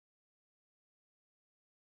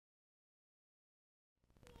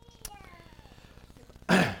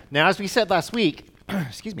Now, as we said last week,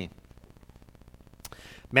 excuse me,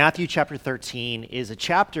 Matthew chapter 13 is a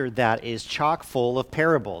chapter that is chock full of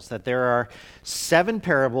parables, that there are 7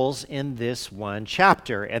 parables in this one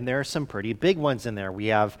chapter, and there are some pretty big ones in there. We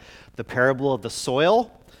have the parable of the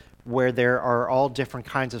soil, where there are all different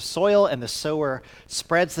kinds of soil, and the sower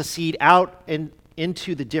spreads the seed out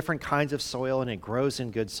into the different kinds of soil, and it grows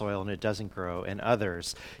in good soil, and it doesn't grow in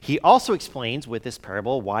others. He also explains with this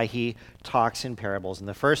parable why he talks in parables in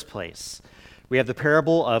the first place. We have the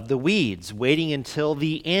parable of the weeds, waiting until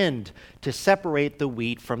the end to separate the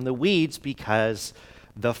wheat from the weeds because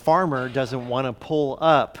the farmer doesn't want to pull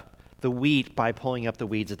up the wheat by pulling up the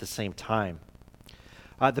weeds at the same time.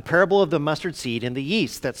 The parable of the mustard seed and the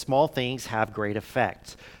yeast, that small things have great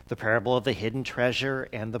effect. The parable of the hidden treasure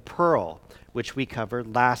and the pearl, which we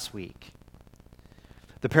covered last week.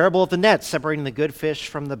 The parable of the nets, separating the good fish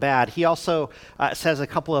from the bad. He also says a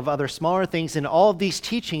couple of other smaller things, and all of these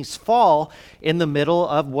teachings fall in the middle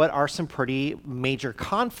of what are some pretty major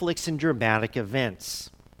conflicts and dramatic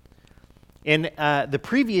events. In the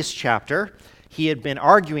previous chapter, he had been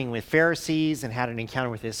arguing with Pharisees and had an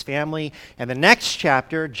encounter with his family. And the next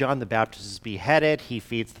chapter, John the Baptist is beheaded, he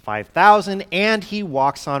feeds the 5,000, and he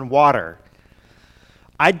walks on water.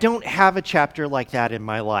 I don't have a chapter like that in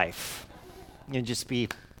my life. And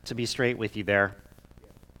to be straight with you there.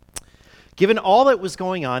 Given all that was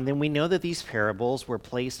going on, then we know that these parables were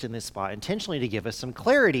placed in this spot intentionally to give us some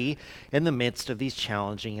clarity in the midst of these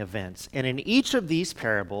challenging events. And in each of these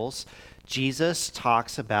parables, Jesus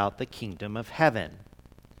talks about the kingdom of heaven.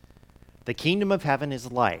 The kingdom of heaven is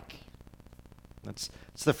like. It's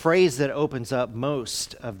the phrase that opens up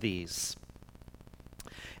most of these.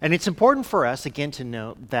 And it's important for us, again, to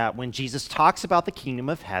note that when Jesus talks about the kingdom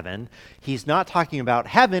of heaven, he's not talking about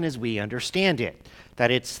heaven as we understand it, that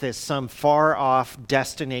it's this some far-off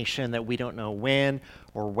destination that we don't know when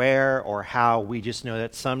or where or how. We just know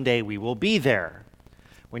that someday we will be there.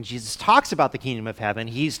 When Jesus talks about the kingdom of heaven,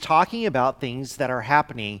 he's talking about things that are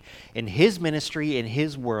happening in his ministry, in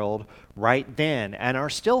his world right then, and are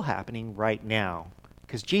still happening right now.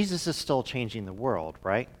 Because Jesus is still changing the world,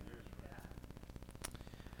 right?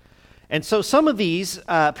 And so some of these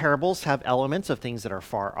parables have elements of things that are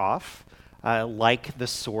far off, like the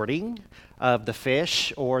sorting of the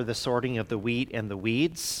fish or the sorting of the wheat and the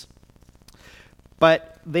weeds.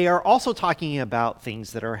 But they are also talking about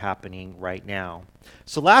things that are happening right now.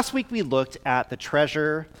 So last week we looked at the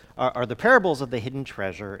treasure, or the parables of the hidden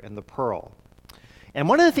treasure and the pearl. And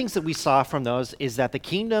one of the things that we saw from those is that the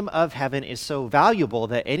kingdom of heaven is so valuable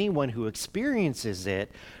that anyone who experiences it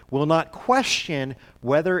will not question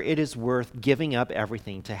whether it is worth giving up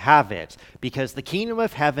everything to have it, because the kingdom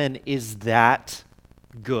of heaven is that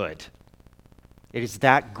good. It is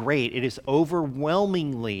that great. It is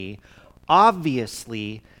overwhelmingly,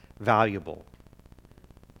 obviously valuable.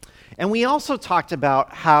 And we also talked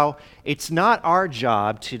about how it's not our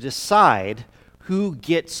job to decide who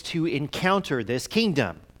gets to encounter this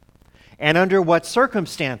kingdom and under what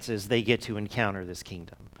circumstances they get to encounter this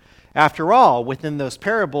kingdom. After all, within those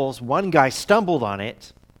parables, one guy stumbled on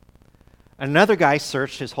it, another guy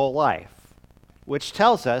searched his whole life, which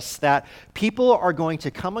tells us that people are going to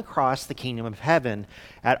come across the kingdom of heaven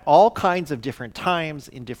at all kinds of different times,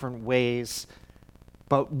 in different ways,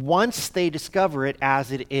 but once they discover it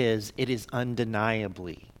as it is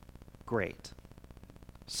undeniably great.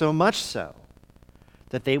 So much so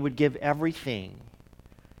that they would give everything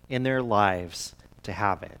in their lives to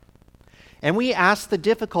have it. And we ask the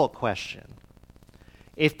difficult question.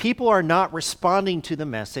 If people are not responding to the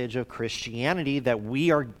message of Christianity that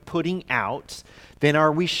we are putting out, then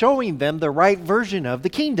are we showing them the right version of the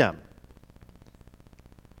kingdom?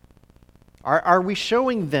 Are we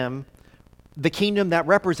showing them the kingdom that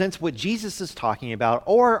represents what Jesus is talking about,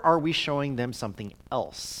 or are we showing them something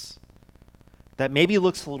else that maybe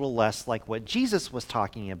looks a little less like what Jesus was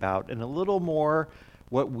talking about and a little more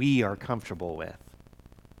what we are comfortable with?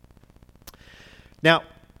 Now,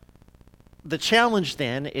 the challenge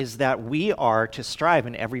then is that we are to strive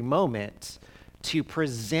in every moment to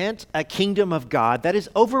present a kingdom of God that is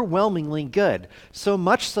overwhelmingly good, so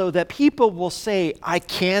much so that people will say, I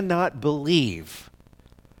cannot believe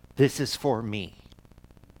this is for me.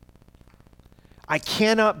 I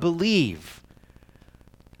cannot believe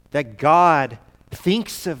that God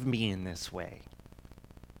thinks of me in this way.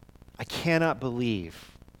 I cannot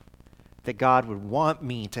believe that God would want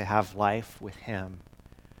me to have life with him.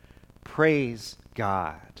 Praise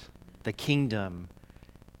God. The kingdom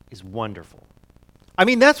is wonderful. I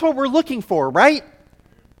mean, that's what we're looking for, right?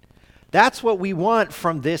 That's what we want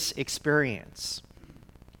from this experience.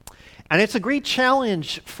 And it's a great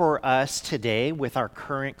challenge for us today with our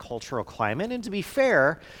current cultural climate. And to be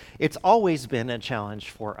fair, it's always been a challenge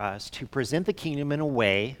for us to present the kingdom in a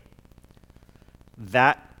way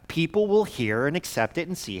that people will hear and accept it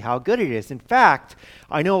and see how good it is. In fact,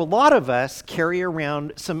 I know a lot of us carry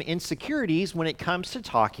around some insecurities when it comes to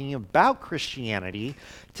talking about Christianity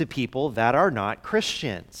to people that are not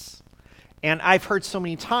Christians. And I've heard so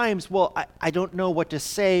many times, well, I don't know what to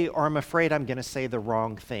say, or I'm afraid I'm going to say the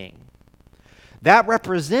wrong thing. That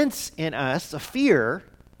represents in us a fear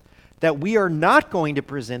that we are not going to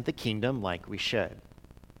present the kingdom like we should.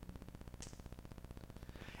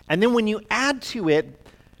 And then when you add to it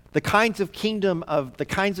the kinds of the kingdom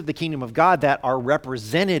of God that are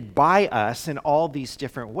represented by us in all these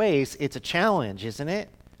different ways, it's a challenge, isn't it?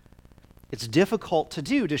 It's difficult to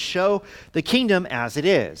do, to show the kingdom as it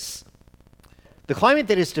is. The climate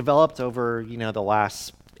that has developed over, the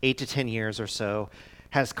last 8 to 10 years or so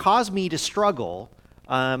has caused me to struggle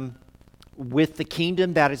with the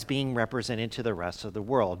kingdom that is being represented to the rest of the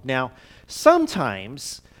world. Now,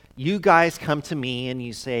 sometimes you guys come to me and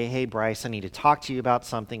you say, hey, Bryce, I need to talk to you about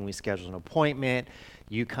something. We schedule an appointment.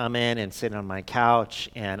 You come in and sit on my couch,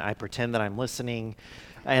 and I pretend that I'm listening.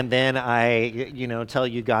 And then I, tell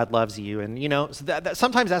you God loves you. And, so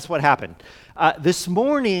sometimes that's what happened. This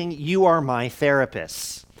morning, you are my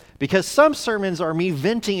therapist, because some sermons are me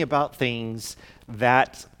venting about things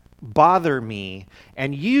that bother me,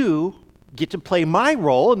 and you get to play my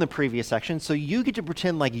role in the previous section, so you get to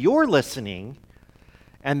pretend like you're listening,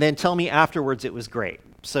 and then tell me afterwards it was great.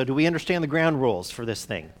 So do we understand the ground rules for this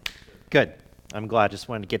thing? Good. I'm glad. Just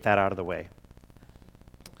wanted to get that out of the way.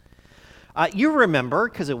 You remember,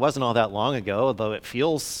 because it wasn't all that long ago, although it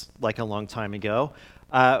feels like a long time ago,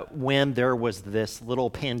 when there was this little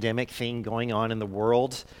pandemic thing going on in the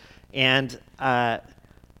world, and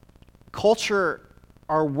culture,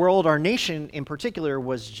 our world, our nation in particular,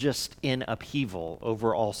 was just in upheaval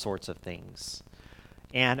over all sorts of things.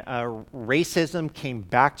 And racism came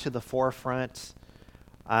back to the forefront.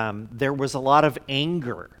 There was a lot of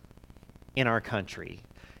anger in our country.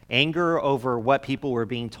 Anger over what people were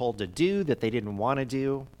being told to do that they didn't want to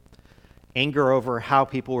do. Anger over how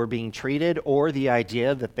people were being treated, or the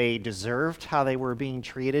idea that they deserved how they were being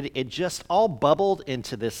treated. It just all bubbled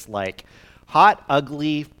into this hot,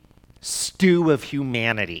 ugly stew of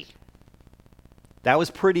humanity. That was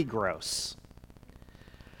pretty gross.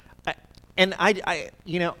 And I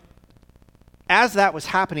as that was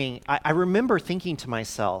happening, I remember thinking to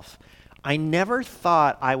myself, I never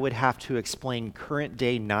thought I would have to explain current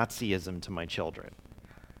day Nazism to my children.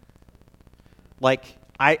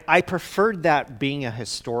 I preferred that being a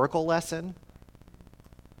historical lesson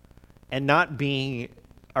and not being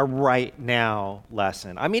a right now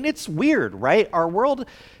lesson. I mean, it's weird, right? Our world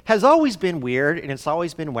has always been weird and it's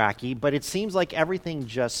always been wacky, but it seems like everything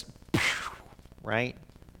just, right?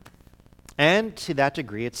 And to that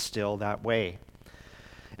degree, it's still that way.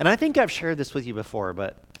 And I think I've shared this with you before,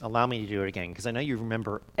 but allow me to do it again, because I know you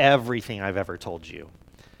remember everything I've ever told you.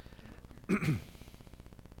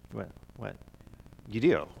 What? You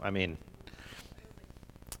do. I mean,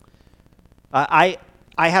 I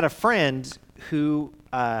had a friend who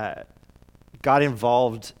got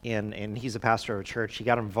involved and he's a pastor of a church. He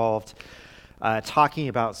got involved talking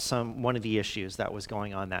about one of the issues that was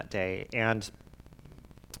going on that day. And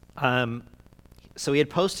so he had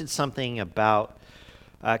posted something about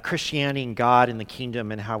Christianity and God and the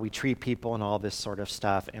kingdom and how we treat people and all this sort of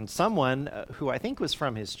stuff. And someone who I think was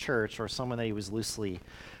from his church, or someone that he was loosely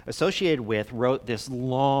associated with, wrote this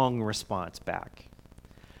long response back.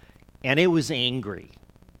 And it was angry.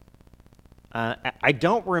 I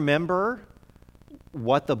don't remember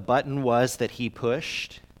what the button was that he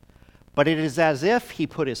pushed, but it is as if he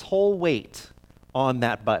put his whole weight on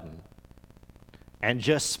that button and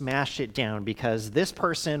just smashed it down, because this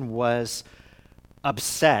person was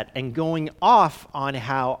upset and going off on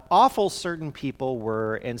how awful certain people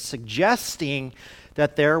were and suggesting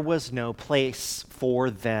that there was no place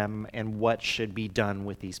for them and what should be done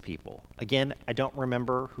with these people. Again, I don't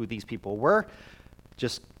remember who these people were.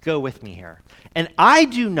 Just go with me here. And I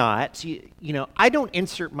do not, I don't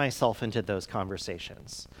insert myself into those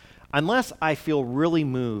conversations unless I feel really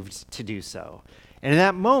moved to do so. And in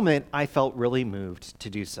that moment, I felt really moved to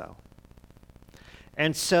do so.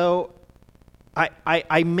 And so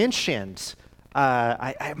I mentioned,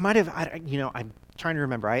 I might have, I'm trying to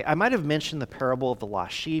remember, I might have mentioned the parable of the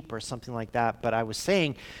lost sheep or something like that, but I was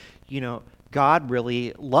saying, God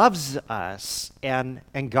really loves us, and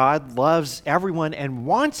God loves everyone and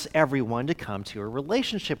wants everyone to come to a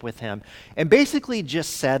relationship with him, and basically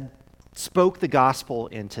just spoke the gospel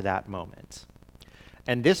into that moment.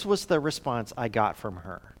 And this was the response I got from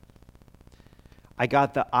her. I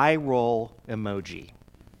got the eye roll emoji.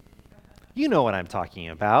 You know what I'm talking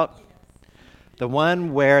about. The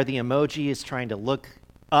one where the emoji is trying to look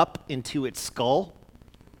up into its skull.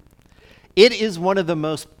 It is one of the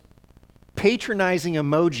most patronizing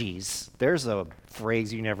emojis. There's a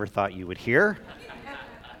phrase you never thought you would hear.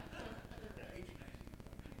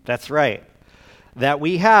 That's right. That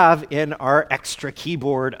we have in our extra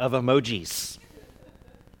keyboard of emojis.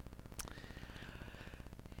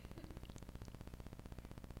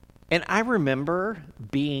 And I remember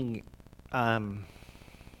being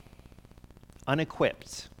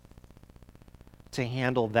unequipped to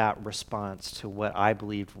handle that response to what I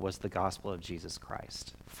believed was the gospel of Jesus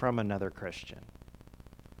Christ from another Christian.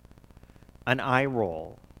 An eye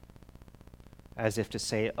roll, as if to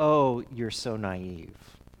say, oh, you're so naive.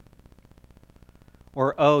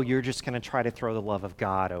 Or, oh, you're just going to try to throw the love of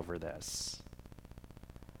God over this.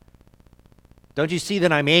 Don't you see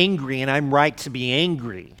that I'm angry and I'm right to be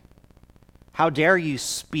angry? How dare you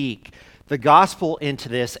speak the gospel into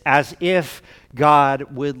this as if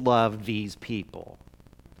God would love these people?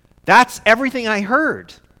 That's everything I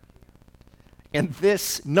heard. And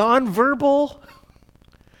this nonverbal,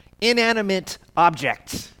 inanimate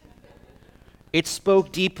object, it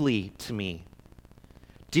spoke deeply to me.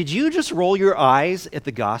 Did you just roll your eyes at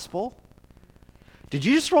the gospel? Did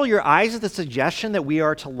you just roll your eyes at the suggestion that we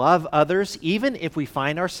are to love others even if we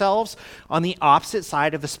find ourselves on the opposite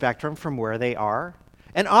side of the spectrum from where they are?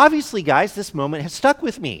 And obviously, guys, this moment has stuck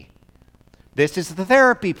with me. This is the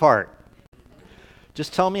therapy part.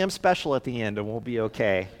 Just tell me I'm special at the end and we'll be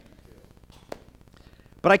okay.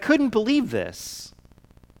 But I couldn't believe this.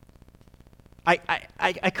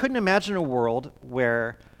 I couldn't imagine a world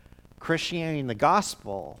where Christianity and the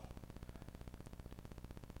gospel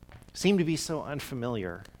seem to be so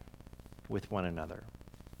unfamiliar with one another.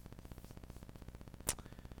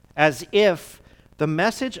 As if the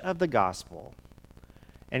message of the gospel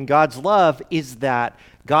and God's love is that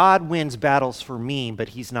God wins battles for me, but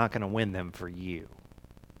he's not going to win them for you.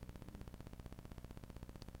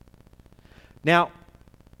 Now,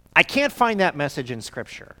 I can't find that message in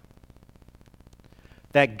Scripture,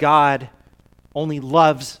 that God only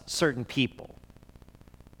loves certain people,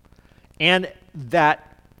 and that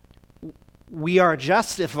we are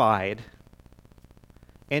justified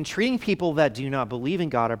in treating people that do not believe in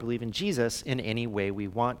God or believe in Jesus in any way we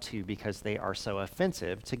want to because they are so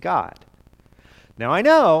offensive to God. Now, I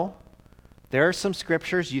know there are some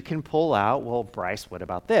scriptures you can pull out, well, Bryce, what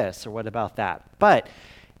about this or what about that? But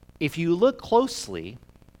if you look closely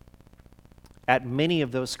at many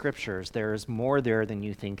of those scriptures, there is more there than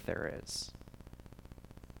you think there is.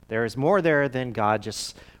 There is more there than God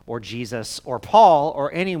just, or Jesus, or Paul,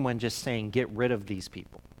 or anyone just saying, get rid of these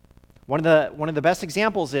people. One of the best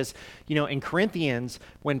examples is, in Corinthians,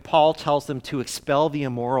 when Paul tells them to expel the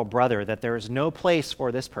immoral brother, that there is no place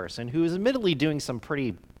for this person, who is admittedly doing some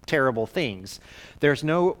pretty terrible things. There's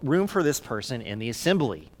no room for this person in the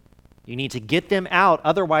assembly. You need to get them out,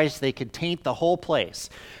 otherwise they could taint the whole place.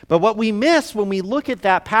 But what we miss when we look at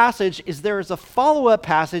that passage is there is a follow-up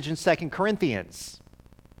passage in 2 Corinthians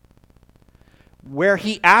where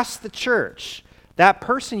he asks the church, that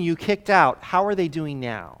person you kicked out, how are they doing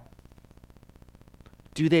now?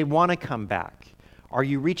 Do they want to come back? Are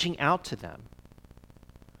you reaching out to them?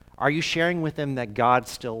 Are you sharing with them that God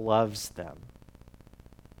still loves them?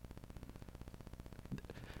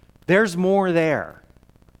 There's more there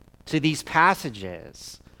to these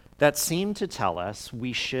passages that seem to tell us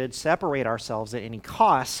we should separate ourselves at any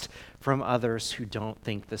cost from others who don't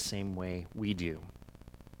think the same way we do.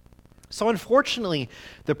 So unfortunately,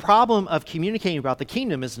 the problem of communicating about the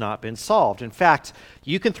kingdom has not been solved. In fact,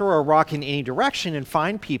 you can throw a rock in any direction and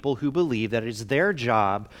find people who believe that it is their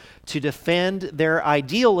job to defend their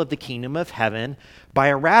ideal of the kingdom of heaven by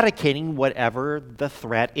eradicating whatever the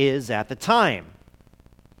threat is at the time.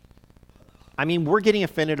 I mean, we're getting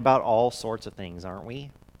offended about all sorts of things, aren't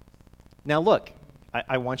we? Now look,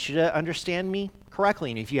 I want you to understand me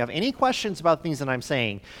correctly, and if you have any questions about things that I'm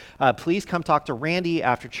saying, please come talk to Randy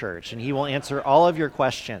after church, and he will answer all of your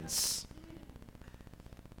questions.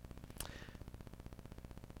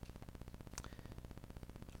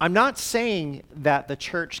 I'm not saying that the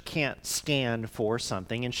church can't stand for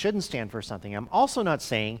something and shouldn't stand for something. I'm also not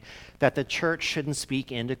saying that the church shouldn't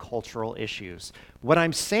speak into cultural issues. What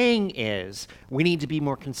I'm saying is we need to be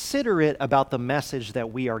more considerate about the message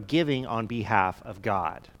that we are giving on behalf of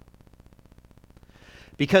God.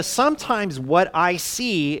 Because sometimes what I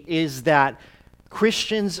see is that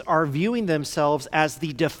Christians are viewing themselves as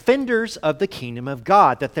the defenders of the kingdom of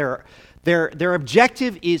God, that Their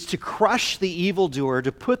objective is to crush the evildoer,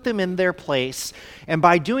 to put them in their place, and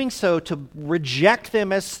by doing so, to reject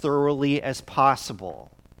them as thoroughly as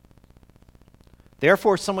possible.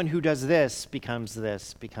 Therefore, someone who does this becomes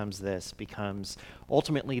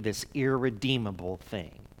ultimately this irredeemable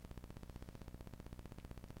thing.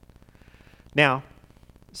 Now,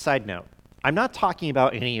 side note, I'm not talking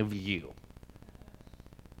about any of you.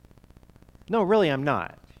 No, really, I'm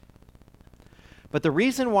not. But the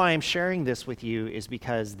reason why I'm sharing this with you is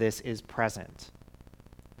because this is present.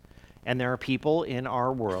 And there are people in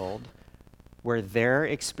our world where their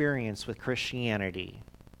experience with Christianity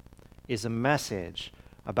is a message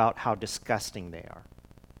about how disgusting they are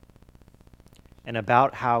and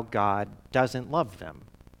about how God doesn't love them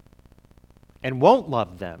and won't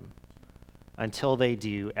love them until they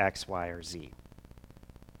do X, Y, or Z.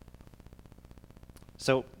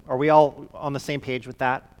 So are we all on the same page with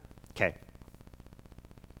that? Okay.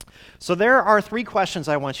 So there are 3 questions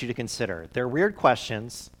I want you to consider. They're weird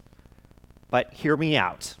questions, but hear me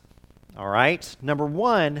out. All right? Number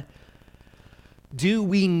 1, do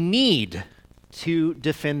we need to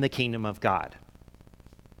defend the kingdom of God?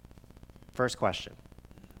 First question.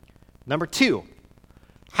 Number 2,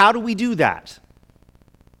 how do we do that?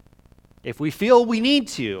 If we feel we need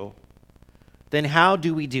to, then how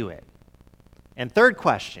do we do it? And third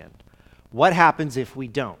question, what happens if we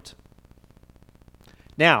don't?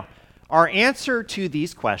 Now, our answer to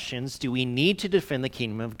these questions, do we need to defend the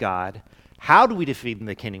kingdom of God? How do we defend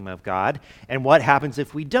the kingdom of God? And what happens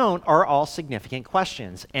if we don't are all significant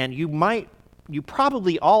questions. And you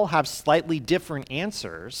probably all have slightly different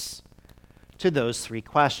answers to those 3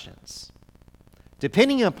 questions,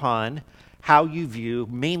 depending upon how you view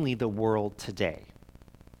mainly the world today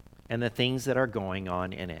and the things that are going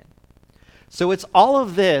on in it. So it's all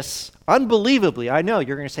of this, unbelievably, I know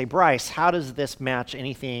you're going to say, Bryce, how does this match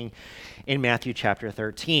anything in Matthew chapter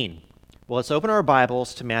 13? Well, let's open our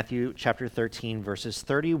Bibles to Matthew chapter 13, verses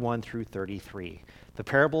 31 through 33, the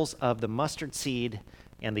parables of the mustard seed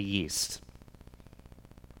and the yeast.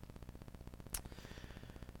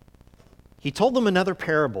 He told them another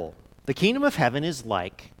parable. The kingdom of heaven is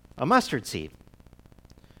like a mustard seed,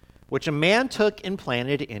 which a man took and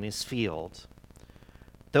planted in his field.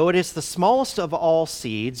 Though it is the smallest of all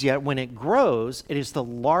seeds, yet when it grows, it is the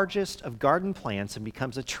largest of garden plants and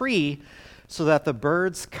becomes a tree, so that the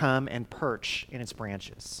birds come and perch in its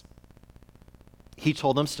branches. He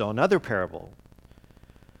told them still another parable.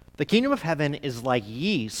 The kingdom of heaven is like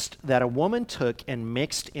yeast that a woman took and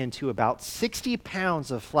mixed into about 60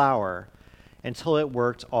 pounds of flour until it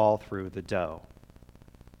worked all through the dough.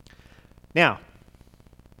 Now,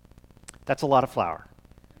 that's a lot of flour.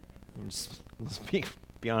 Let's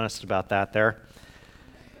be honest about that there.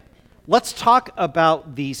 Let's talk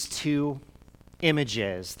about these 2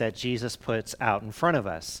 images that Jesus puts out in front of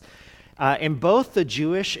us. In both the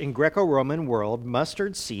Jewish and Greco-Roman world,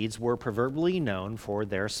 mustard seeds were proverbially known for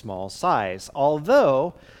their small size,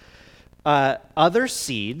 although other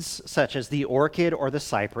seeds, such as the orchid or the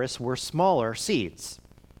cypress, were smaller seeds.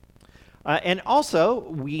 And also,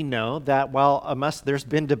 we know that while there's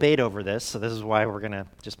been debate over this, so this is why we're going to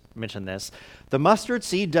just mention this, the mustard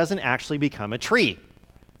seed doesn't actually become a tree.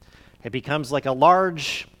 It becomes like a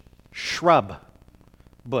large shrub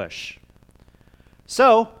bush.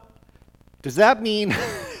 So, does that mean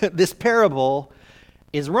this parable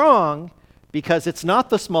is wrong because it's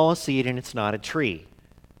not the smallest seed and it's not a tree?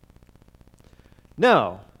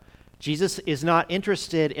 No. Jesus is not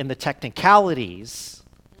interested in the technicalities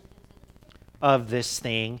of this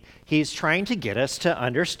thing. He's trying to get us to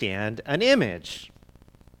understand an image.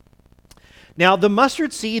 Now, the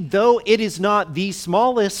mustard seed, though it is not the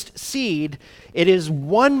smallest seed, it is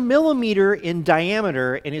 1 millimeter in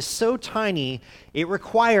diameter and is so tiny it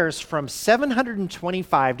requires from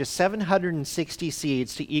 725 to 760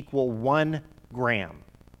 seeds to equal 1 gram.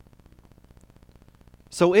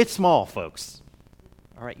 So it's small, folks.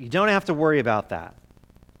 All right, you don't have to worry about that.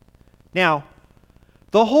 Now,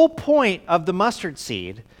 the whole point of the mustard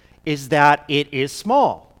seed is that it is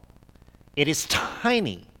small. It is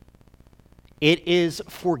tiny. It is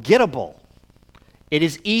forgettable. It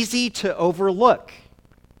is easy to overlook.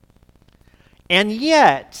 And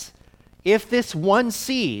yet, if this one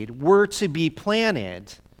seed were to be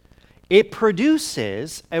planted, it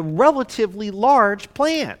produces a relatively large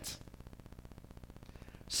plant.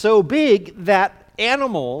 So big that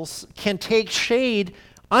animals can take shade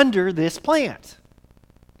under this plant.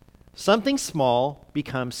 Something small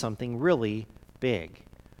becomes something really big.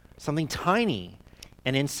 Something tiny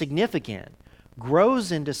and insignificant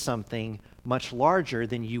grows into something much larger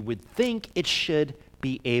than you would think it should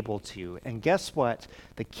be able to. And guess what?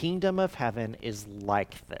 The kingdom of heaven is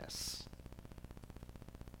like this.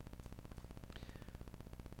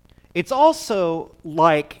 It's also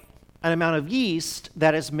like an amount of yeast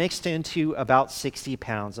that is mixed into about 60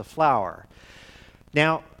 pounds of flour.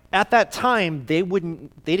 Now, at that time, they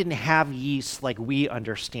didn't have yeast like we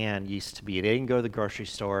understand yeast to be. They didn't go to the grocery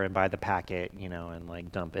store and buy the packet, and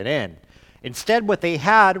like dump it in. Instead, what they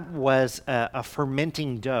had was a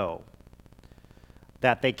fermenting dough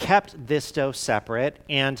that they kept this dough separate,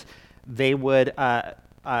 and they would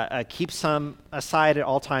keep some aside at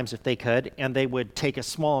all times if they could, and they would take a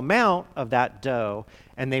small amount of that dough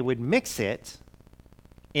and they would mix it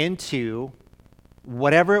into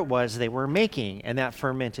whatever it was they were making, and that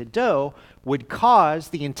fermented dough would cause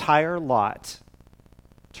the entire lot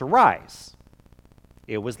to rise.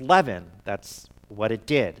 It was leaven. That's what it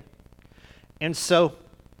did. And so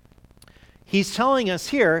he's telling us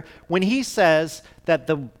here, when he says that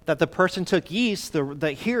the person took yeast, the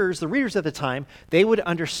readers at the time, they would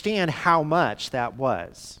understand how much that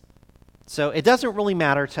was. So it doesn't really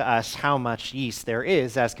matter to us how much yeast there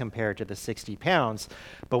is as compared to the 60 pounds,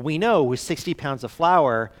 but we know with 60 pounds of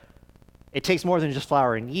flour, it takes more than just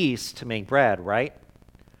flour and yeast to make bread, right?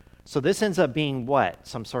 So this ends up being what?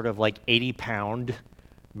 Some sort of like 80-pound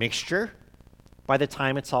mixture by the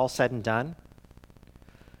time it's all said and done?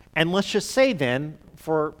 And let's just say then,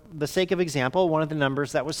 for the sake of example, one of the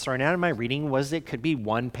numbers that was thrown out in my reading was it could be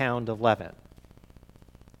 1 pound of leaven.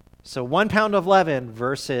 So 1 pound of leaven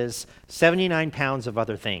versus 79 pounds of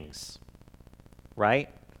other things, right?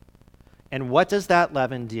 And what does that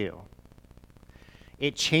leaven do?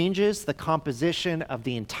 It changes the composition of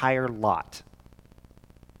the entire lot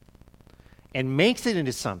and makes it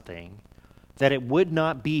into something that it would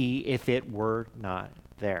not be if it were not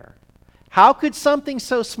there. How could something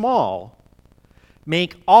so small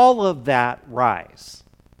make all of that rise?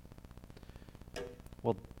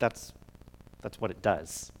 Well, that's what it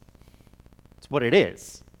does. It's what it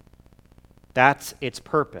is. That's its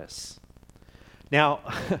purpose. Now,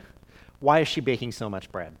 why is she baking so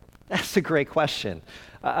much bread? That's a great question.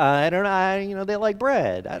 I don't know. They like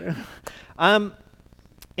bread. I don't know.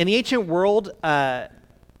 In the ancient world,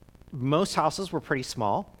 most houses were pretty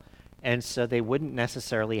small, and so they wouldn't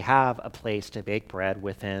necessarily have a place to bake bread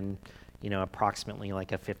within, approximately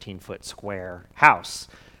like a 15-foot square house.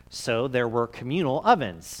 So there were communal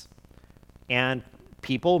ovens, and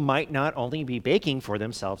people might not only be baking for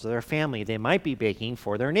themselves or their family, they might be baking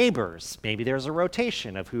for their neighbors. Maybe there's a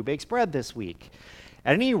rotation of who bakes bread this week.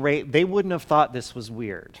 At any rate, they wouldn't have thought this was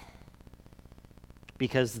weird,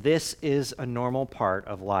 because this is a normal part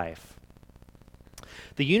of life.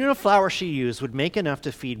 The unit of flour she used would make enough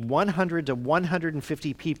to feed 100 to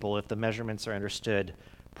 150 people if the measurements are understood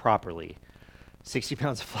properly. 60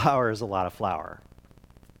 pounds of flour is a lot of flour.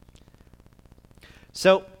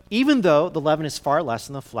 So even though the leaven is far less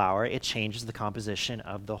than the flour, it changes the composition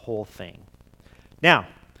of the whole thing. Now,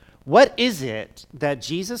 what is it that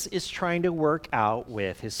Jesus is trying to work out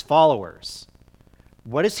with his followers?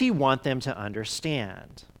 What does he want them to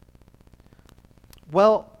understand?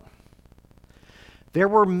 Well, there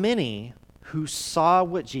were many who saw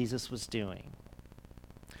what Jesus was doing.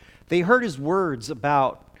 They heard his words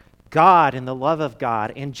about God and the love of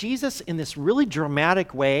God, and Jesus, in this really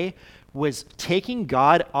dramatic way, was taking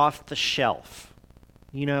God off the shelf.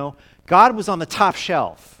 God was on the top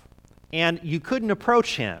shelf, and you couldn't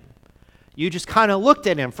approach him. You just kind of looked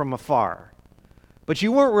at him from afar. But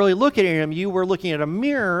you weren't really looking at him, you were looking at a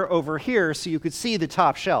mirror over here so you could see the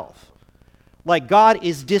top shelf. Like God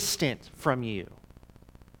is distant from you.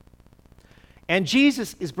 And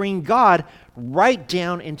Jesus is bringing God right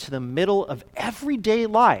down into the middle of everyday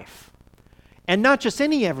life. And not just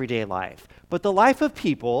any everyday life, but the life of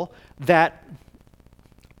people that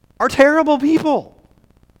are terrible people,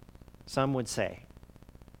 some would say.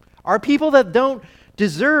 Are people that don't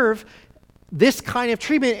deserve this kind of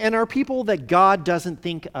treatment and are people that God doesn't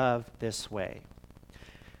think of this way.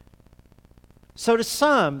 So to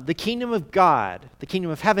some, the kingdom of God, the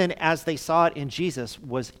kingdom of heaven as they saw it in Jesus,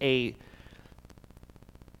 was a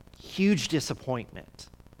huge disappointment.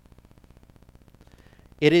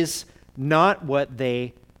 It is not what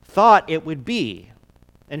they thought it would be.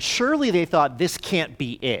 And surely they thought, this can't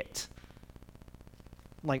be it.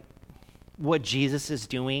 Like what Jesus is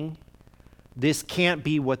doing, this can't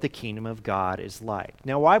be what the kingdom of God is like.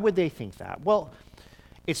 Now, why would they think that? Well,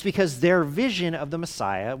 it's because their vision of the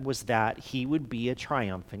Messiah was that he would be a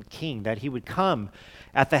triumphant king, that he would come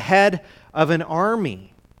at the head of an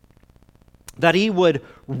army, that he would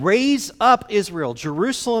raise up Israel,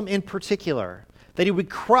 Jerusalem in particular, that he would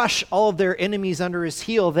crush all of their enemies under his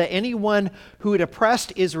heel, that anyone who had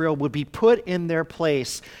oppressed Israel would be put in their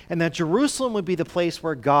place, and that Jerusalem would be the place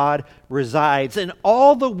where God resides, and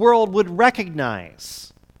all the world would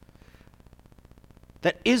recognize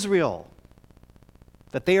that Israel,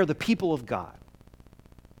 that they are the people of God,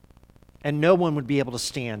 and no one would be able to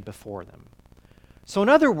stand before them. So in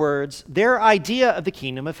other words, their idea of the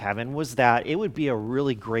kingdom of heaven was that it would be a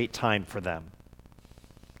really great time for them.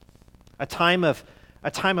 A time of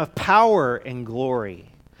power and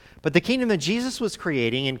glory. But the kingdom that Jesus was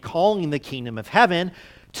creating and calling the kingdom of heaven,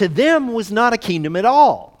 to them was not a kingdom at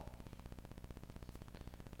all.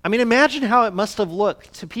 I mean, imagine how it must have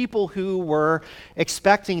looked to people who were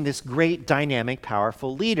expecting this great, dynamic,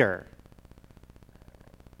 powerful leader.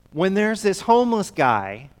 When there's this homeless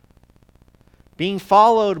guy being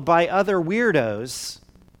followed by other weirdos,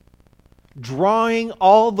 drawing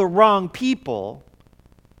all the wrong people,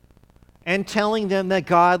 and telling them that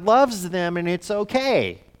God loves them and it's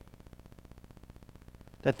okay,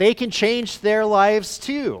 that they can change their lives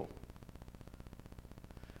too.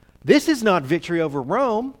 This is not victory over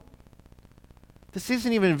Rome. This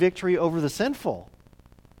isn't even victory over the sinful.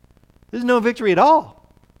 There's no victory at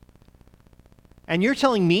all. And you're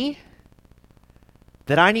telling me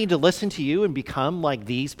that I need to listen to you and become like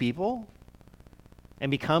these people?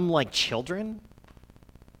 And become like children?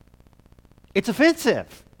 It's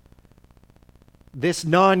offensive. This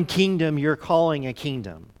non-kingdom you're calling a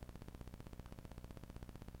kingdom.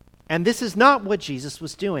 And this is not what Jesus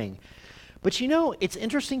was doing. But you know, it's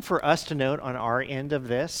interesting for us to note on our end of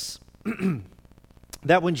this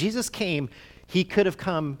that when Jesus came, he could have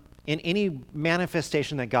come in any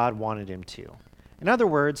manifestation that God wanted him to. In other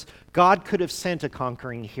words, God could have sent a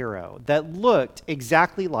conquering hero that looked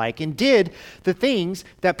exactly like and did the things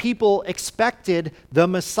that people expected the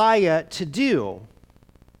Messiah to do.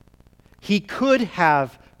 He could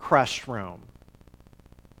have crushed Rome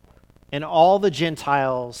and all the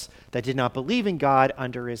Gentiles that did not believe in God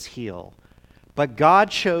under his heel. But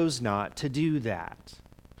God chose not to do that.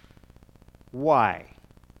 Why?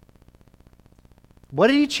 What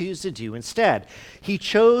did he choose to do instead? He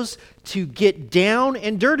chose to get down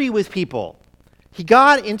and dirty with people. He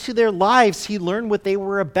got into their lives. He learned what they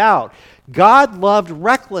were about. God loved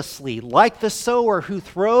recklessly, like the sower who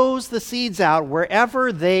throws the seeds out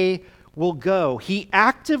wherever they will go. He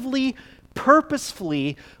actively,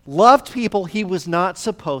 purposefully loved people he was not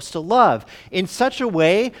supposed to love in such a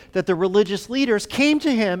way that the religious leaders came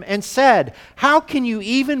to him and said, "How can you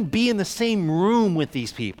even be in the same room with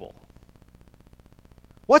these people?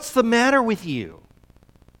 What's the matter with you?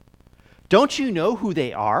 Don't you know who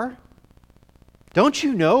they are? Don't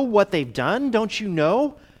you know what they've done? Don't you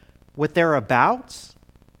know what they're about?"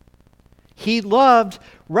 He loved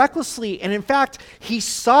recklessly, and in fact, he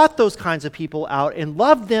sought those kinds of people out and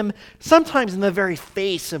loved them sometimes in the very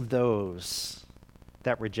face of those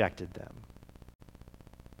that rejected them.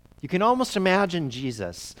 You can almost imagine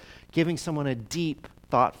Jesus giving someone a deep,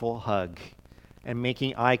 thoughtful hug and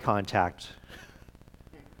making eye contact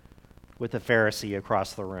with a Pharisee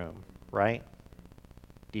across the room, right?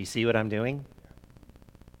 Do you see what I'm doing?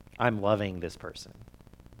 I'm loving this person.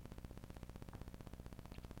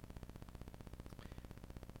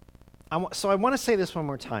 So I want to say this one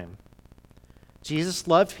more time. Jesus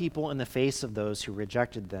loved people in the face of those who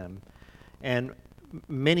rejected them. And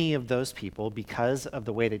many of those people, because of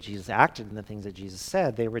the way that Jesus acted and the things that Jesus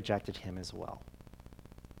said, they rejected him as well.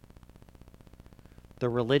 The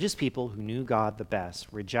religious people who knew God the best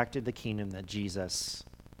rejected the kingdom that Jesus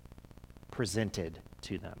presented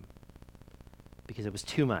to them because it was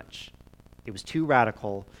too much. It was too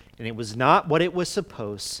radical, and it was not what it was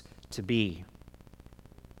supposed to be.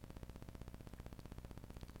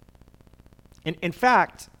 In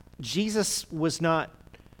fact, Jesus was not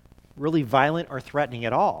really violent or threatening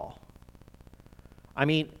at all. I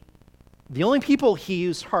mean, the only people he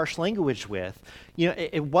used harsh language with,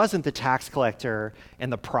 it wasn't the tax collector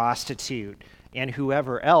and the prostitute and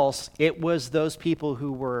whoever else. It was those people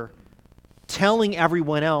who were telling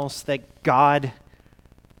everyone else that God,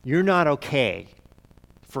 you're not okay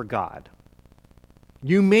for God.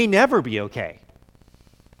 You may never be okay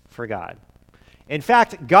for God. In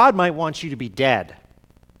fact, God might want you to be dead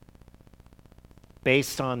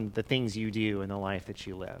based on the things you do in the life that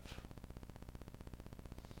you live.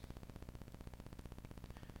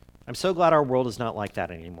 I'm so glad our world is not like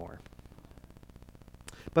that anymore.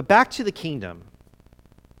 But back to the kingdom.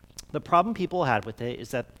 The problem people had with it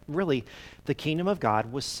is that really the kingdom of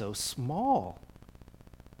God was so small.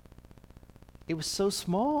 It was so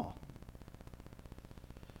small.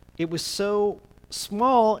 It was so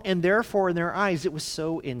small, and therefore in their eyes it was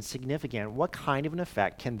so insignificant. What kind of an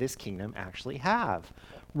effect can this kingdom actually have?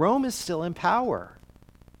 Rome is still in power.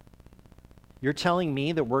 You're telling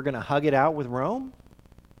me that we're going to hug it out with Rome?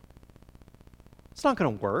 It's not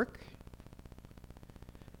going to work.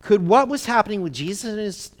 Could what was happening with Jesus and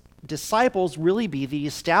his disciples really be the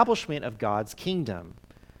establishment of God's kingdom?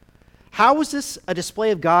 How is this a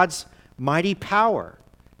display of God's mighty power?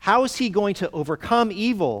 How is he going to overcome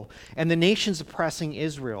evil and the nations oppressing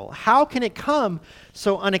Israel? How can it come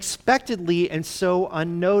so unexpectedly and so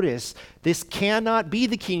unnoticed? This cannot be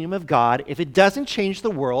the kingdom of God if it doesn't change the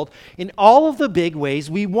world in all of the big ways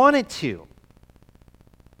we want it to.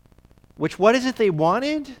 Which, what is it they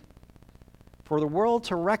wanted? For the world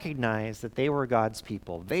to recognize that they were God's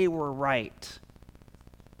people. They were right.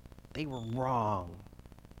 They were wrong.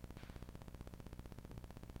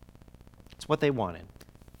 It's what they wanted.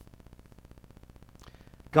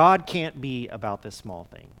 God can't be about this small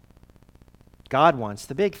thing. God wants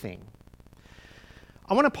the big thing.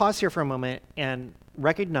 I want to pause here for a moment and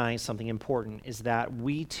recognize something important, is that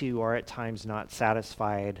we too are at times not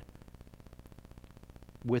satisfied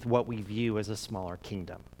with what we view as a smaller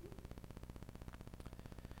kingdom.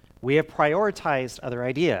 We have prioritized other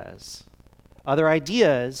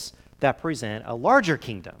ideas that present a larger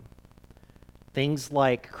kingdom. Things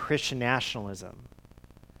like Christian nationalism,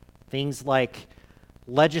 things like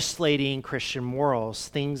legislating Christian morals,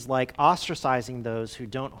 things like ostracizing those who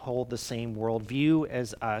don't hold the same worldview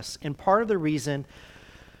as us. And part of the reason,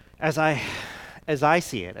 as I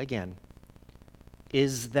see it, again,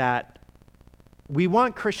 is that we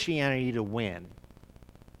want Christianity to win.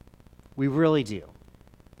 We really do.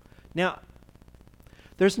 Now,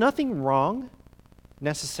 there's nothing wrong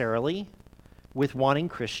necessarily with wanting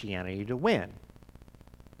Christianity to win.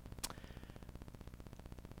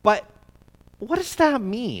 But what does that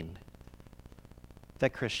mean,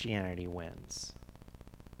 that Christianity wins?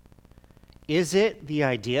 Is it the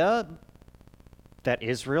idea that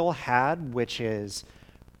Israel had, which is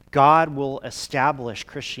God will establish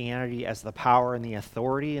Christianity as the power and the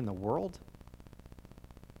authority in the world?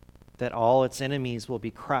 That all its enemies will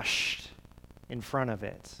be crushed in front of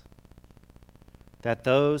it? That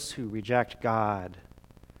those who reject God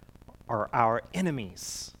are our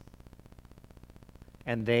enemies,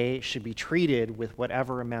 and they should be treated with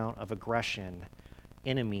whatever amount of aggression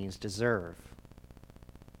enemies deserve.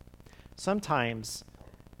 Sometimes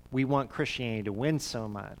we want Christianity to win so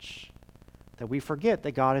much that we forget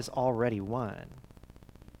that God has already won.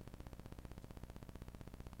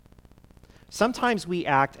 Sometimes we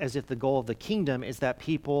act as if the goal of the kingdom is that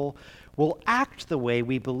people will act the way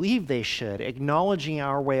we believe they should, acknowledging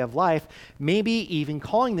our way of life, maybe even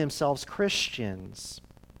calling themselves Christians,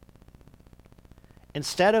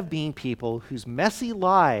 instead of being people whose messy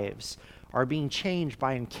lives are being changed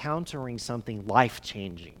by encountering something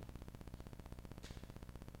life-changing.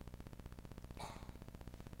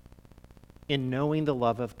 In knowing the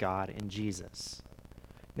love of God in Jesus.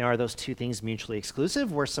 Now, are those two things mutually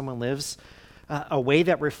exclusive, where someone lives a way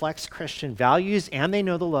that reflects Christian values and they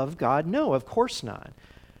know the love of God? No, of course not.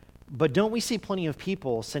 But don't we see plenty of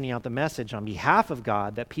people sending out the message on behalf of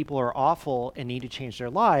God that people are awful and need to change their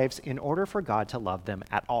lives in order for God to love them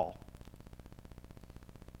at all?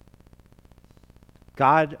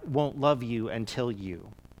 God won't love you until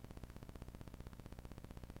you.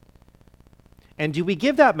 And do we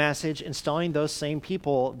give that message installing those same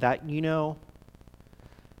people that,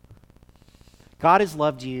 God has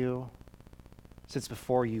loved you since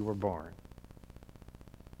before you were born.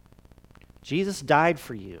 Jesus died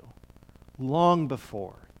for you long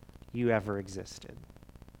before you ever existed.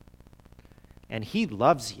 And he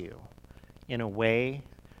loves you in a way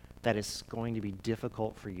that is going to be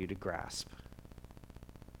difficult for you to grasp.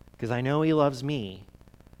 Because I know he loves me,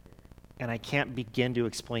 and I can't begin to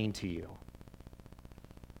explain to you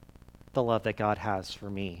the love that God has for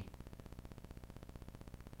me.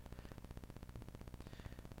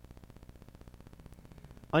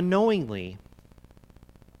 Unknowingly,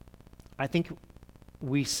 I think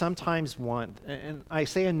we sometimes want, and I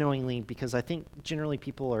say unknowingly because I think generally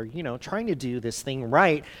people are, trying to do this thing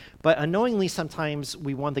right, but unknowingly sometimes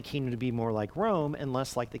we want the kingdom to be more like Rome and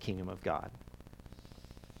less like the kingdom of God.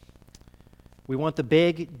 We want the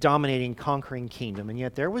big, dominating, conquering kingdom, and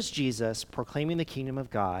yet there was Jesus proclaiming the kingdom of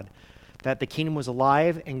God, that the kingdom was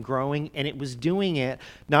alive and growing, and it was doing it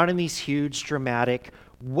not in these huge, dramatic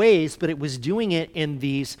ways, but it was doing it in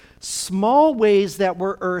these small ways that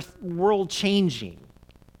were world-changing.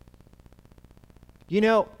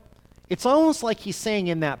 It's almost like he's saying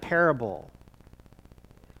in that parable,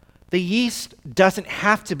 the yeast doesn't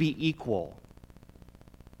have to be equal.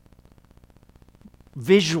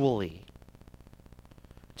 visually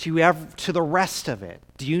to the rest of it.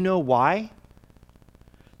 Do you know why?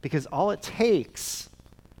 Because all it takes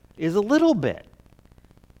is a little bit.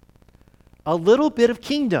 A little bit of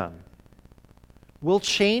kingdom will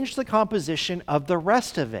change the composition of the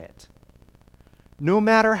rest of it, no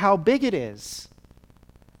matter how big it is.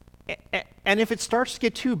 And if it starts to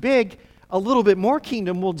get too big, a little bit more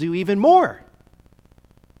kingdom will do even more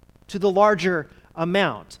to the larger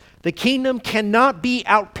amount. The kingdom cannot be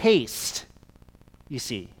outpaced, you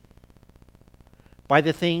see, by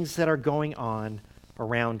the things that are going on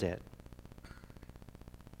around it.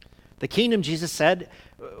 The kingdom, Jesus said,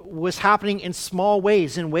 was happening in small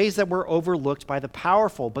ways, in ways that were overlooked by the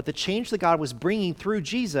powerful. But the change that God was bringing through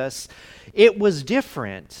Jesus, it was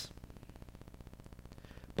different.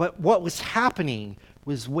 But what was happening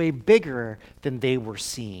was way bigger than they were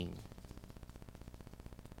seeing.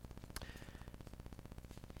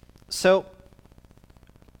 So,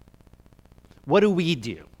 what do we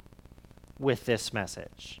do with this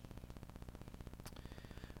message?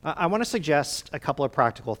 I want to suggest a couple of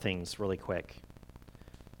practical things really quick.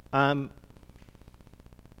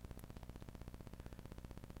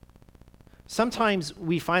 Sometimes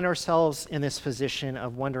we find ourselves in this position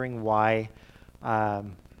of wondering why, the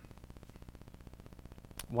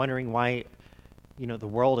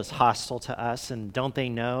world is hostile to us, and don't they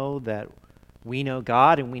know that we know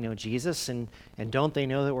God and we know Jesus, and don't they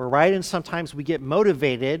know that we're right? And sometimes we get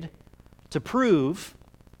motivated to prove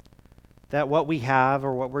that what we have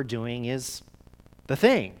or what we're doing is the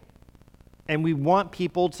thing. And we want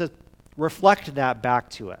people to reflect that back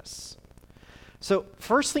to us. So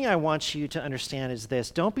first thing I want you to understand is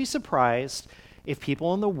this. Don't be surprised if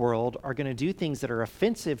people in the world are going to do things that are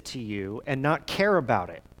offensive to you and not care about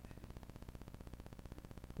it.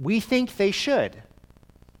 We think they should.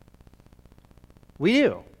 We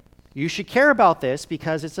do. You should care about this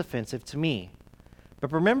because it's offensive to me.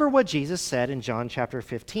 But remember what Jesus said in John chapter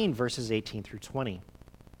 15, verses 18 through 20.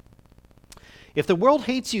 If the world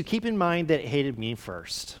hates you, keep in mind that it hated me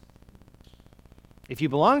first. If you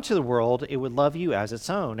belong to the world, it would love you as its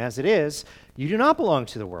own. As it is, you do not belong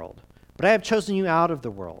to the world, but I have chosen you out of the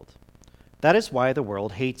world. That is why the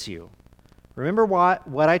world hates you. Remember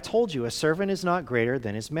what I told you, a servant is not greater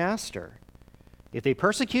than his master. If they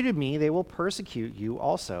persecuted me, they will persecute you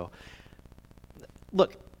also.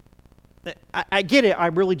 Look, I get it, I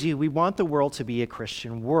really do. We want the world to be a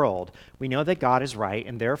Christian world. We know that God is right,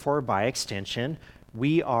 and therefore, by extension,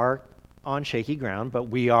 we are on shaky ground, but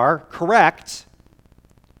we are correct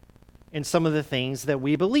in some of the things that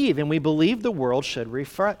we believe, and we believe the world should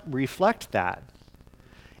reflect that.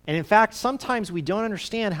 And in fact, sometimes we don't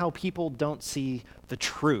understand how people don't see the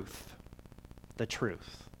truth. The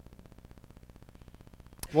truth.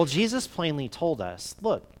 Well, Jesus plainly told us,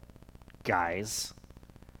 look, guys,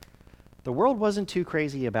 the world wasn't too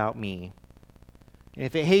crazy about me. And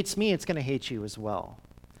if it hates me, it's going to hate you as well.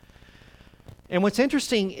 And what's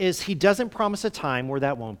interesting is he doesn't promise a time where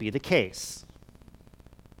that won't be the case.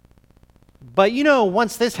 But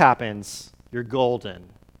once this happens, you're golden.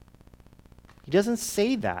 He doesn't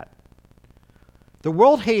say that. The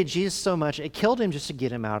world hated Jesus so much, it killed him just to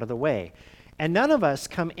get him out of the way. And none of us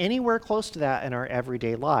come anywhere close to that in our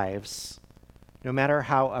everyday lives, no matter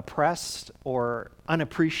how oppressed or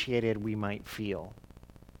unappreciated we might feel.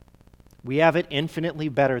 We have it infinitely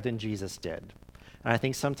better than Jesus did. And I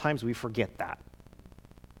think sometimes we forget that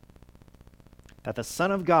the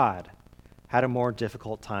Son of God had a more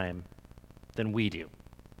difficult time than we do.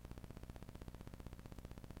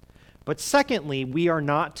 But secondly, we are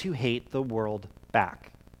not to hate the world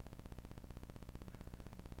back.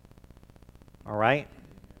 All right?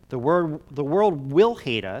 The world will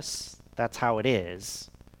hate us. That's how it is.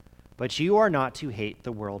 But you are not to hate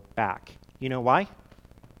the world back. You know why?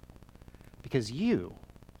 Because you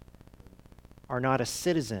are not a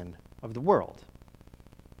citizen of the world.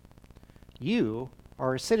 You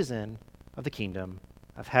are a citizen of the kingdom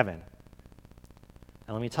of heaven.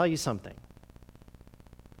 And let me tell you something.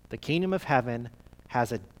 The kingdom of heaven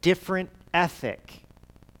has a different ethic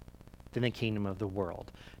than the kingdom of the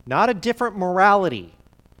world. Not a different morality.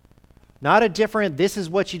 Not a different, this is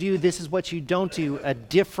what you do, this is what you don't do, a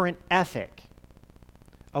different ethic.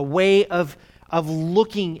 A way of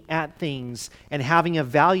looking at things and having a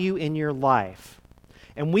value in your life.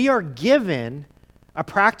 And we are given a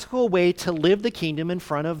practical way to live the kingdom in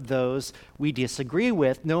front of those we disagree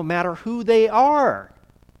with, no matter who they are.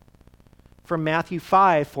 From Matthew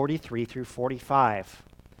 5, 43 through 45.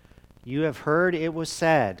 You have heard it was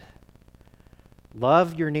said,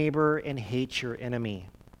 love your neighbor and hate your enemy.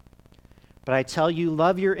 But I tell you,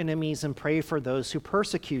 love your enemies and pray for those who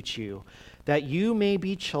persecute you, that you may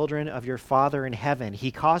be children of your Father in heaven.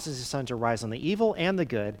 He causes his sun to rise on the evil and the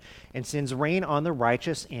good, and sends rain on the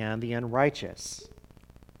righteous and the unrighteous.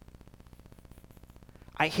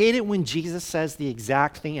 I hate it when Jesus says the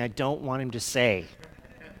exact thing I don't want him to say.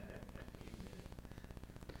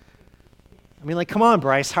 I mean, like, come on,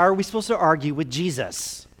 Bryce, how are we supposed to argue with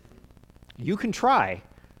Jesus? You can try.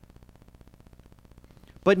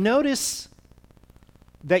 But notice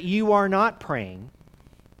that you are not praying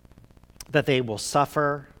that they will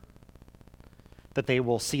suffer, that they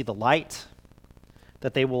will see the light,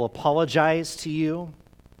 that they will apologize to you.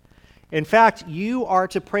 In fact, you are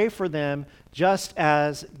to pray for them just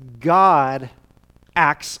as God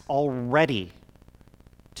acts already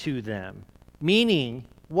to them. Meaning,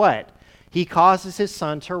 what? He causes his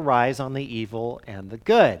sun to rise on the evil and the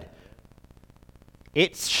good.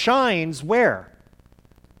 It shines where?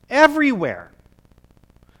 Everywhere.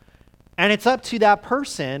 And it's up to that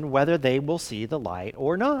person whether they will see the light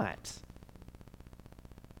or not.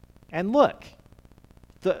 And look,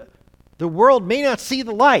 the world may not see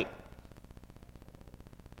the light.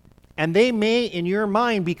 And they may, in your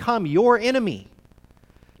mind, become your enemy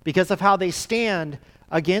because of how they stand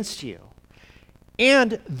against you.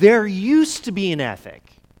 And there used to be an ethic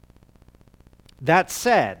that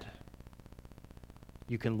said,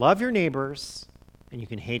 you can love your neighbors and you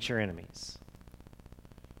can hate your enemies.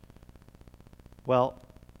 Well,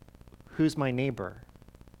 who's my neighbor?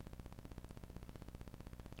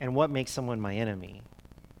 And what makes someone my enemy?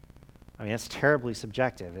 I mean, that's terribly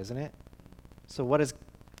subjective, isn't it? So what does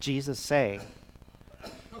Jesus say?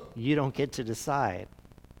 You don't get to decide.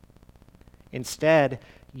 Instead,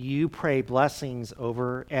 you pray blessings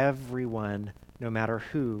over everyone, no matter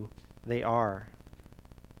who they are.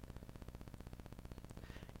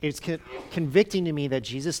 It's convicting to me that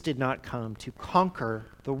Jesus did not come to conquer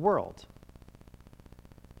the world.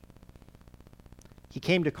 He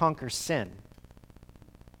came to conquer sin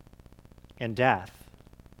and death.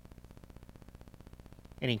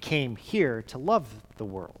 And he came here to love the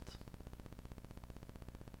world.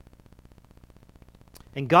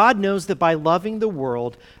 And God knows that by loving the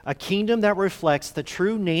world, a kingdom that reflects the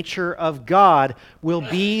true nature of God will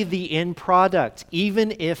be the end product,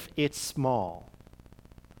 even if it's small.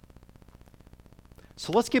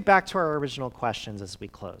 So let's get back to our original questions as we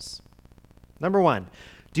close. Number one,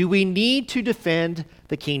 do we need to defend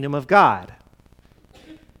the kingdom of God?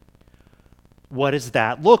 What does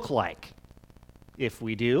that look like if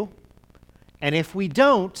we do? And if we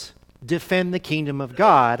don't defend the kingdom of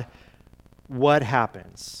God, what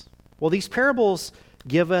happens? Well, these parables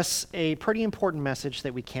give us a pretty important message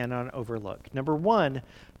that we cannot overlook. Number one,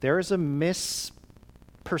 there is a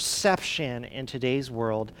misperception in today's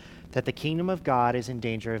world that the kingdom of God is in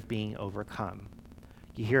danger of being overcome.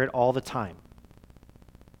 You hear it all the time.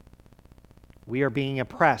 We are being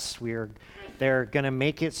oppressed. They're going to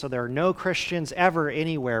make it so there are no Christians ever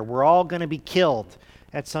anywhere. We're all going to be killed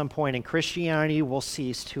at some point, and Christianity will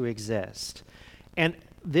cease to exist. And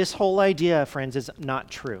this whole idea, friends, is not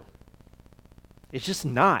true. It's just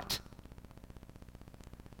not.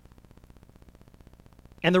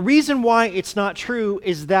 And the reason why it's not true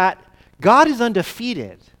is that God is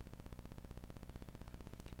undefeated.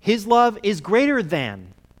 His love is greater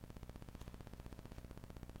than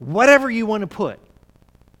whatever you want to put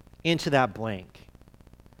into that blank.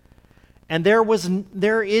 And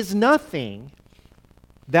there is nothing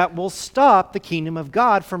that will stop the kingdom of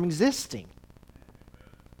God from existing.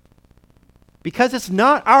 Because it's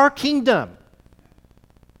not our kingdom.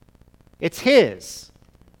 It's his.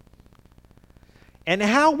 And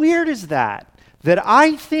how weird is that? That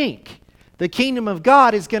I think the kingdom of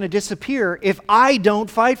God is going to disappear if I don't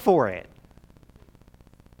fight for it.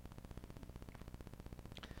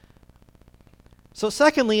 So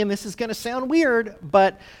secondly, and this is going to sound weird,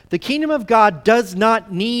 but the kingdom of God does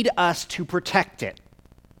not need us to protect it.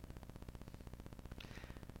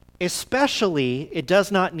 Especially, it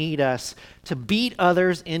does not need us to beat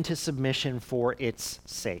others into submission for its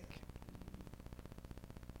sake,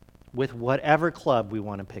 with whatever club we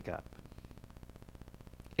want to pick up.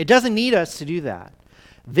 It doesn't need us to do that.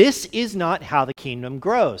 This is not how the kingdom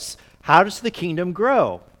grows. How does the kingdom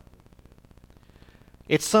grow?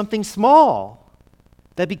 It's something small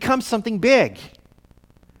that becomes something big.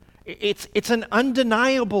 It's an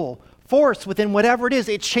undeniable force within whatever it is.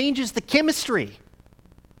 It changes the chemistry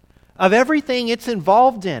of everything it's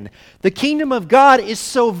involved in. The kingdom of God is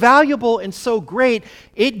so valuable and so great,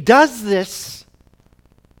 it does this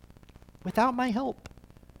without my help.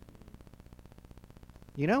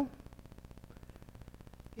 You know?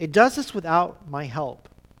 It does this without my help.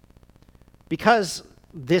 Because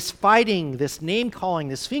this fighting, this name calling,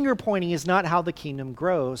 this finger pointing is not how the kingdom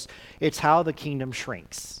grows. It's how the kingdom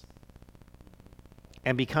shrinks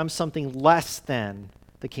and becomes something less than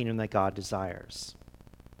the kingdom that God desires.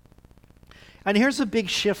 And here's a big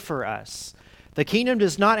shift for us. The kingdom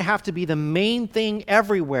does not have to be the main thing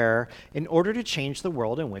everywhere in order to change the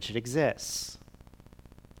world in which it exists.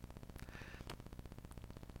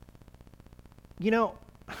 You know,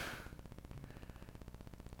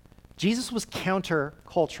 Jesus was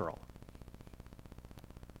countercultural.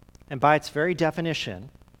 And by its very definition,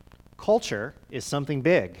 culture is something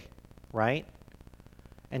big, right?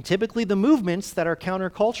 And typically the movements that are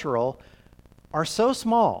countercultural are so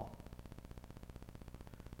small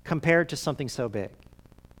compared to something so big.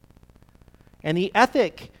 And the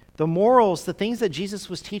ethic, the morals, the things that Jesus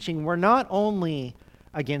was teaching were not only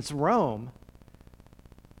against Rome.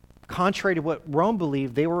 Contrary to what Rome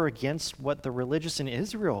believed, they were against what the religious in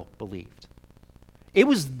Israel believed. It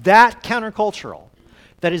was that countercultural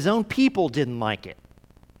that his own people didn't like it.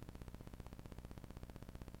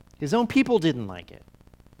 His own people didn't like it.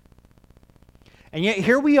 And yet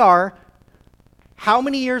here we are, how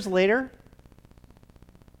many years later?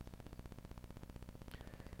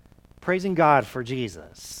 Praising God for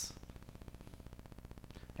Jesus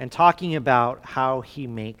and talking about how he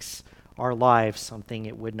makes our lives something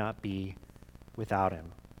it would not be without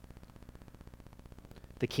him.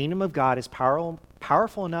 The kingdom of God is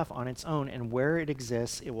powerful enough on its own, and where it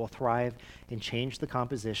exists, it will thrive and change the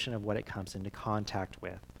composition of what it comes into contact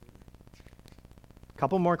with. A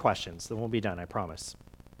couple more questions, then we'll be done, I promise.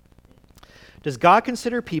 Does God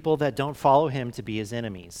consider people that don't follow him to be his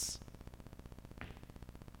enemies?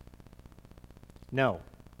 No,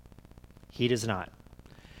 he does not.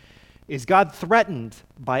 Is God threatened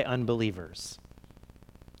by unbelievers?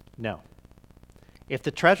 No. If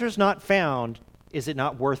the treasure's not found, is it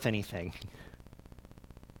not worth anything?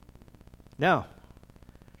 No.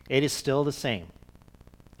 It is still the same.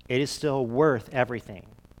 It is still worth everything,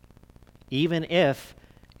 even if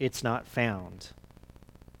it's not found.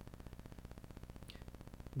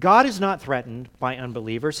 God is not threatened by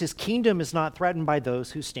unbelievers. His kingdom is not threatened by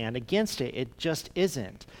those who stand against it. It just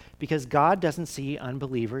isn't, because God doesn't see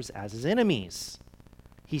unbelievers as his enemies.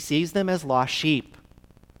 He sees them as lost sheep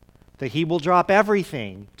that he will drop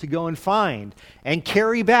everything to go and find and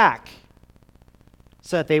carry back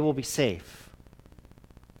so that they will be safe.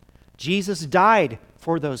 Jesus died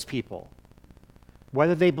for those people,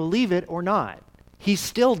 whether they believe it or not. He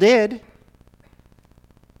still did.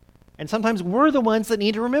 And sometimes we're the ones that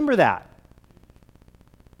need to remember that.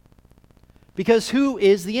 Because who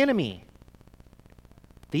is the enemy?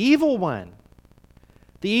 The evil one.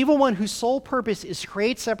 The evil one whose sole purpose is to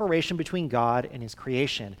create separation between God and his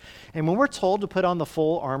creation. And when we're told to put on the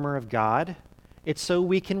full armor of God, it's so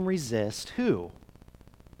we can resist who?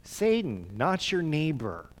 Satan, not your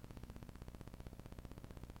neighbor.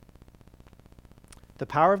 The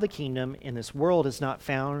power of the kingdom in this world is not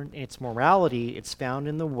found in its morality, it's found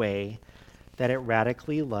in the way that it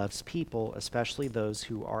radically loves people, especially those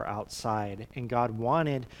who are outside. And God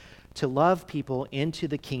wanted to love people into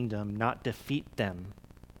the kingdom, not defeat them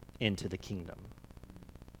into the kingdom.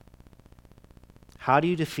 How do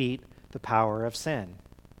you defeat the power of sin?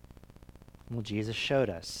 Well, Jesus showed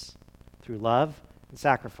us through love and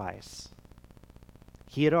sacrifice.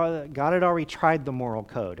 God had already tried the moral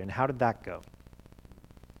code, and how did that go?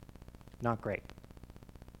 Not great.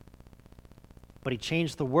 But he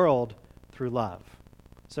changed the world through love.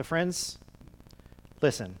 So friends,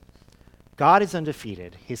 listen. God is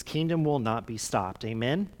undefeated. His kingdom will not be stopped.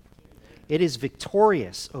 Amen? It is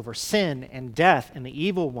victorious over sin and death and the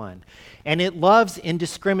evil one. And it loves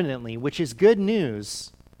indiscriminately, which is good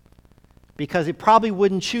news because it probably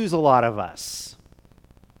wouldn't choose a lot of us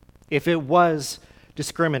if it was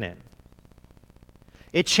discriminate.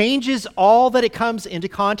 It changes all that it comes into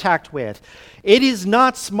contact with. It is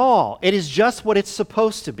not small. It is just what it's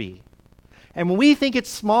supposed to be. And when we think it's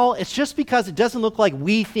small, it's just because it doesn't look like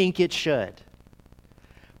we think it should.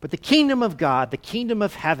 But the kingdom of God, the kingdom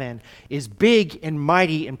of heaven, is big and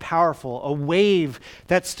mighty and powerful, a wave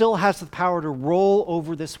that still has the power to roll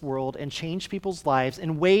over this world and change people's lives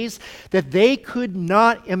in ways that they could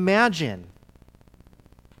not imagine.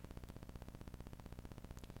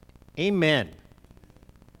 Amen.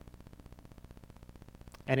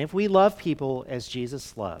 And if we love people as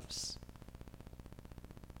Jesus loves,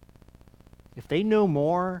 if they know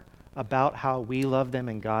more about how we love them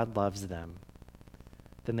and God loves them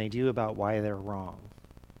than they do about why they're wrong,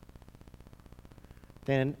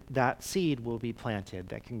 then that seed will be planted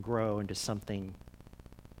that can grow into something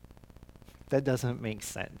that doesn't make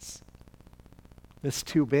sense. It's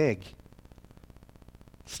too big.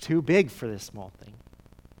 It's too big for this small thing.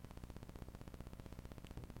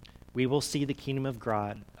 We will see the kingdom of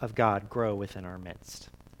God grow within our midst.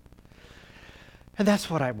 And that's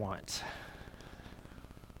what I want.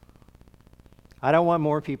 I don't want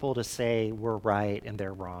more people to say we're right and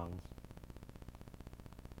they're wrong.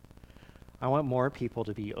 I want more people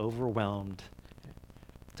to be overwhelmed,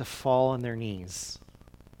 to fall on their knees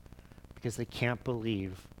because they can't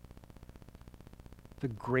believe the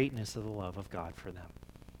greatness of the love of God for them.